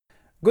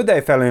Good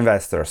day, fellow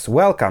investors.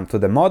 Welcome to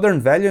the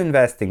Modern Value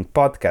Investing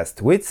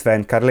podcast with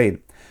Sven Karlin,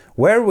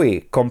 where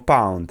we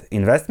compound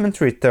investment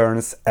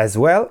returns as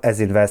well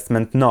as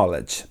investment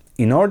knowledge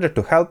in order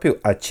to help you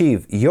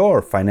achieve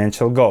your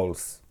financial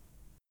goals.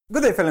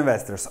 Good day, fellow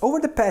investors. Over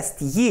the past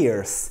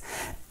years,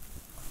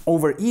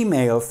 over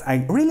emails,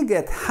 I really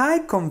get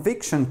high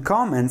conviction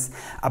comments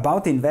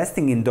about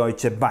investing in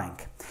Deutsche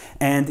Bank.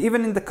 And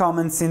even in the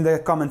comment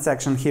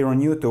section here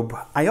on YouTube,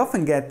 I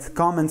often get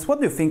comments, what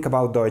do you think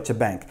about Deutsche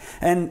Bank?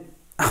 And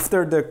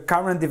after the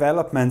current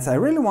developments, I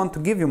really want to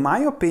give you my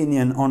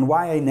opinion on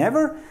why I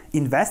never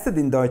invested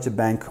in Deutsche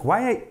Bank,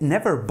 why I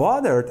never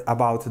bothered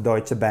about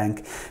Deutsche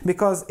Bank,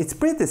 because it's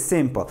pretty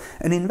simple.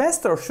 An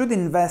investor should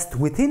invest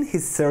within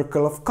his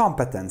circle of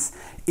competence.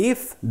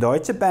 If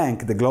Deutsche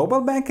Bank, the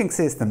global banking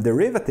system,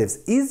 derivatives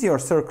is your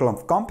circle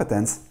of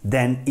competence,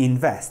 then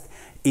invest.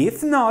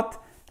 If not,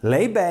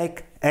 lay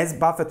back. As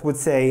Buffett would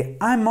say,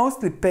 I'm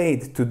mostly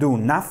paid to do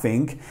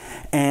nothing,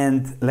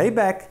 and lay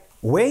back,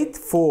 wait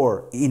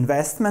for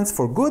investments,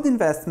 for good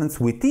investments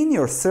within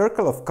your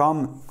circle of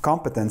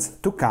competence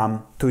to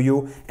come to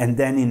you and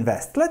then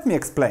invest. Let me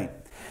explain.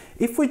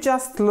 If we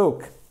just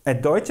look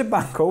at Deutsche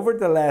Bank over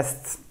the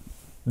last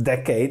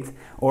decade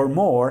or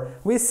more,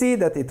 we see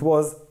that it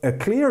was a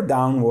clear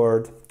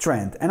downward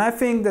trend. And I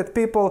think that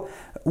people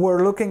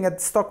were looking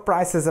at stock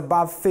prices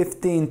above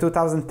 50 in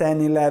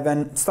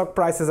 2010-11, stock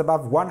prices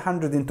above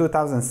 100 in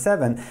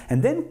 2007,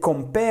 and then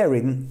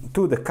comparing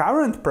to the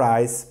current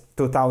price,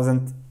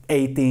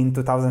 2018,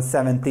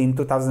 2017,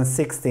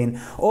 2016,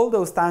 all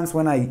those times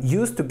when I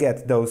used to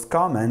get those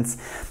comments,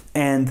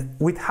 and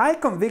with high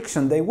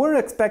conviction they were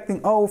expecting,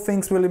 oh,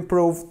 things will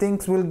improve,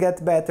 things will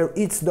get better,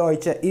 it's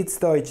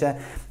Deutsche,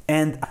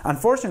 and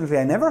unfortunately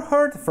I never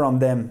heard from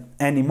them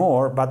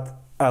anymore, but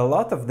a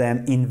lot of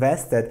them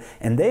invested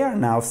and they are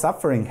now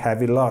suffering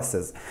heavy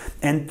losses.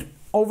 And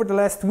over the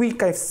last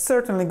week I've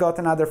certainly got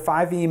another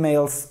 5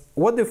 emails.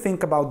 What do you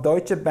think about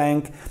Deutsche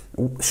Bank?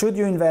 Should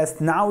you invest?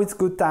 Now it's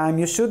good time.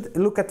 You should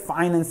look at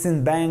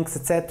financing banks,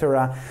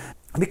 etc.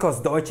 because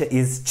Deutsche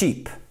is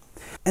cheap.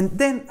 And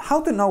then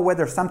how to know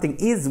whether something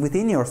is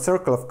within your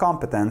circle of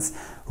competence?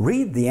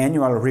 Read the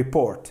annual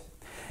report.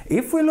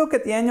 If we look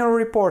at the annual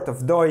report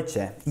of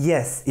Deutsche,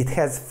 yes, it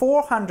has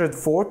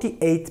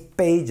 448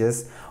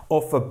 pages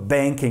of a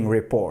banking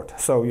report.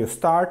 So you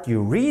start,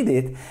 you read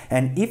it,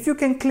 and if you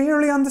can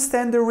clearly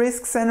understand the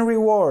risks and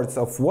rewards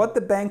of what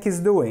the bank is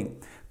doing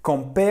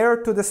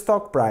compared to the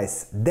stock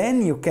price,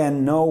 then you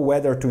can know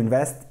whether to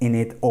invest in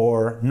it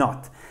or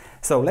not.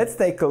 So let's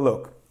take a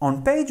look.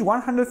 On page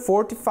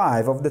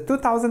 145 of the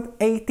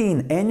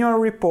 2018 annual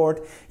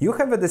report, you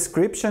have a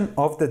description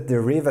of the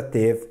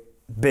derivative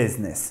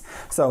business.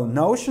 So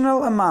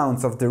notional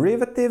amounts of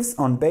derivatives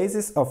on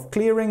basis of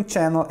clearing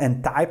channel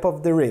and type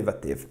of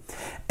derivative.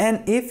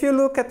 And if you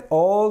look at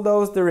all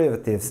those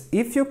derivatives,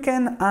 if you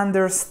can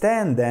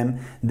understand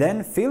them,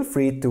 then feel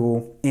free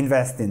to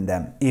invest in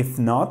them. If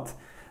not,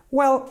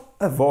 well,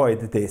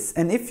 avoid this.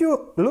 And if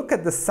you look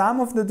at the sum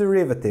of the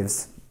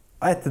derivatives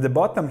at the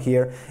bottom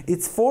here,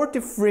 it's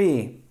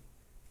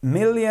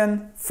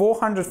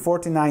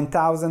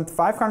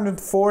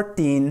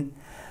 43,449,514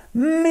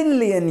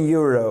 million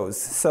euros.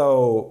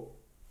 So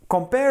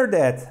compare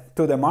that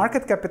to the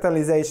market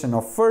capitalization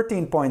of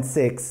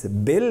 13.6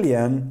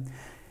 billion.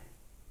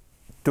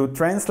 To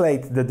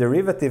translate, the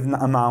derivative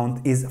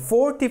amount is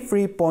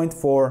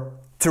 43.4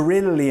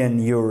 trillion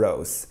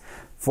euros.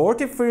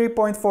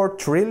 43.4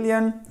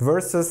 trillion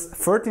versus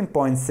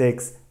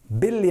 13.6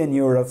 billion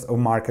euros of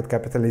market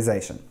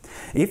capitalization.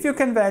 If you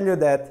can value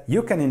that,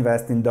 you can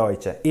invest in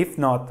Deutsche. If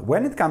not,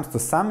 when it comes to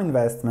some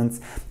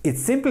investments,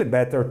 it's simply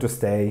better to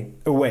stay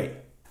away.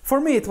 For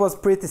me, it was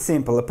pretty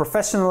simple. A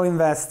professional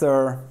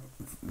investor,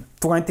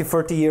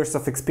 20-30 years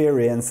of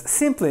experience,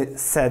 simply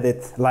said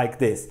it like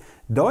this.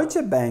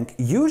 Deutsche Bank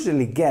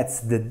usually gets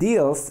the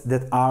deals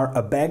that are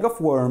a bag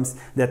of worms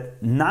that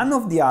none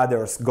of the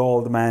others,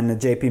 Goldman,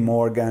 JP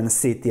Morgan,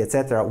 Citi,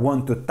 etc.,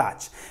 want to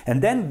touch.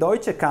 And then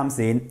Deutsche comes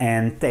in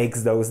and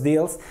takes those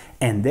deals,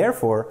 and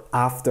therefore,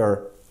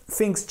 after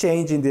things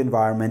change in the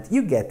environment,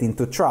 you get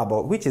into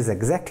trouble, which is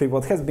exactly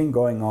what has been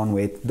going on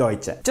with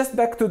Deutsche. Just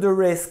back to the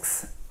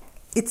risks,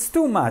 it's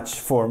too much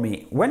for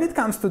me. When it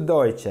comes to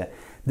Deutsche,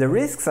 the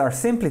risks are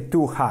simply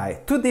too high,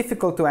 too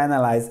difficult to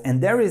analyze, and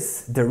there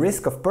is the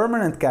risk of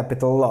permanent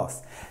capital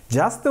loss.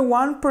 Just a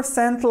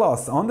 1%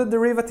 loss on the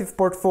derivative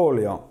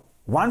portfolio,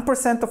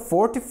 1% of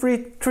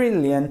 43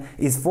 trillion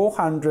is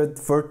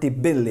 430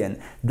 billion,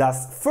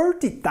 thus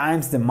 30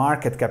 times the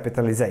market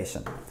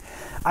capitalization.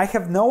 I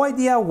have no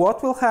idea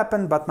what will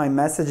happen, but my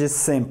message is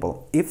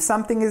simple. If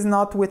something is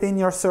not within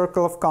your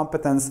circle of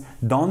competence,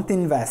 don't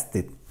invest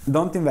in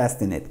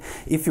it.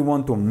 If you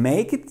want to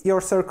make it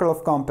your circle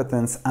of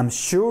competence, I'm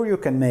sure you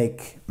can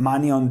make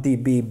money on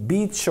DB,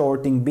 be it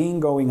shorting, be it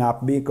going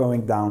up, be it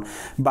going down.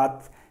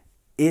 But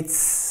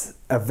it's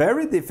a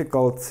very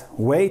difficult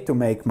way to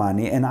make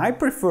money, and I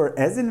prefer,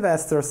 as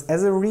investors,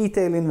 as a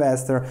retail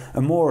investor,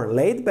 a more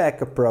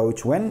laid-back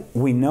approach when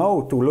we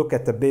know to look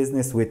at the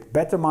business with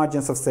better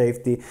margins of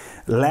safety,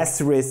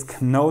 less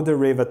risk, no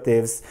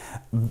derivatives,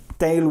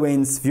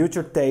 tailwinds,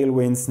 future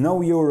tailwinds,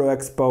 no euro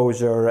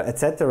exposure,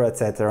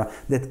 etc.,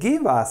 that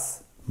give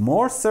us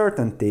more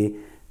certainty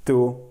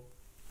to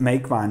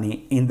make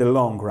money in the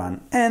long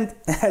run. And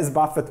as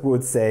Buffett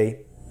would say,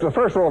 the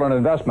first rule in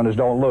investment is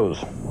don't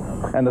lose.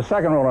 And the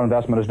second rule in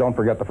investment is don't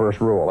forget the first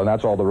rule, and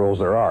that's all the rules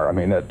there are. I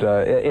mean,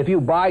 if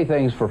you buy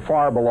things for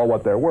far below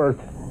what they're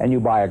worth and you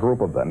buy a group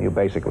of them, you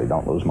basically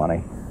don't lose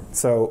money.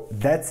 So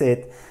that's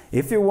it.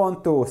 If you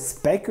want to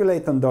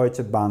speculate on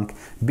Deutsche Bank,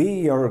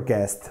 be your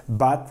guest,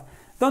 but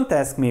don't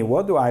ask me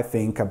what do I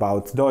think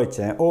about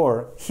Deutsche,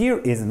 or here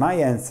is my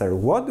answer,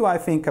 what do I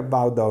think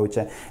about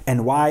Deutsche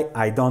and why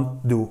I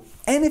don't do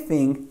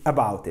anything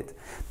about it.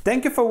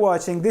 Thank you for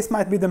watching. This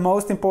might be the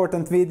most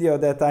important video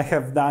that I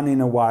have done in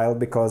a while,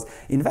 because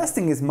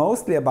investing is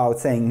mostly about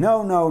saying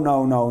no, no,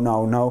 no, no,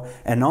 no, no,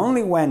 and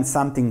only when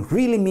something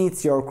really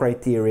meets your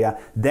criteria,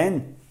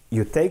 then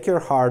you take your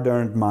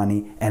hard-earned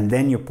money and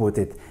then you put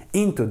it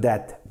into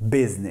that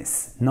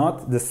business,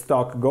 not the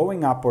stock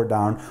going up or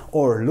down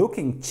or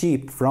looking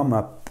cheap from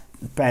a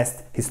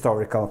past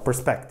historical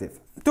perspective.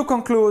 To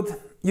conclude,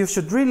 you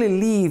should really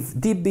leave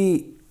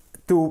DB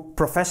to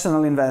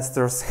professional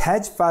investors,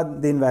 hedge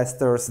fund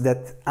investors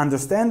that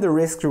understand the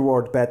risk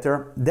reward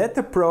better, that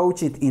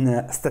approach it in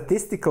a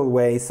statistical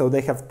way. So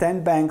they have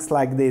 10 banks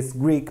like this,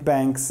 Greek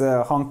banks,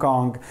 Hong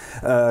Kong,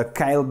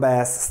 Kyle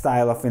Bass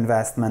style of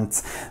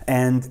investments,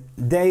 and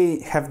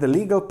they have the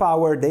legal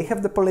power, they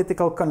have the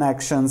political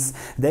connections,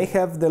 they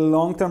have the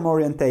long-term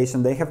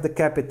orientation, they have the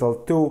capital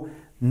to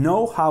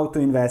know how to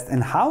invest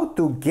and how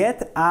to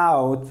get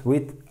out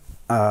with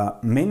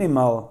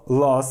minimal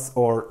loss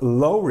or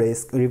low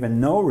risk or even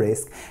no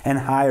risk and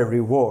higher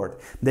reward.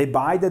 They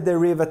buy the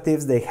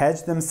derivatives, they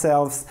hedge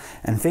themselves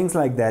and things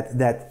like that,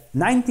 that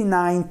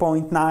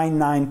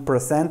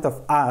 99.99%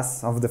 of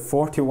us, of the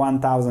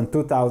 41,000,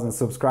 2,000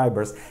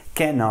 subscribers,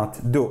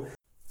 cannot do.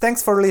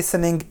 Thanks for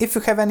listening. If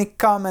you have any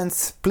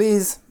comments,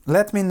 please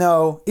let me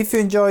know. If you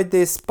enjoyed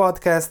this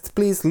podcast,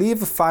 please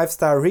leave a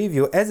 5-star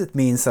review, as it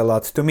means a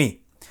lot to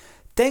me.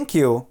 Thank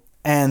you,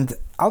 and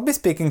I'll be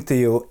speaking to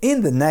you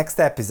in the next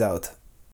episode.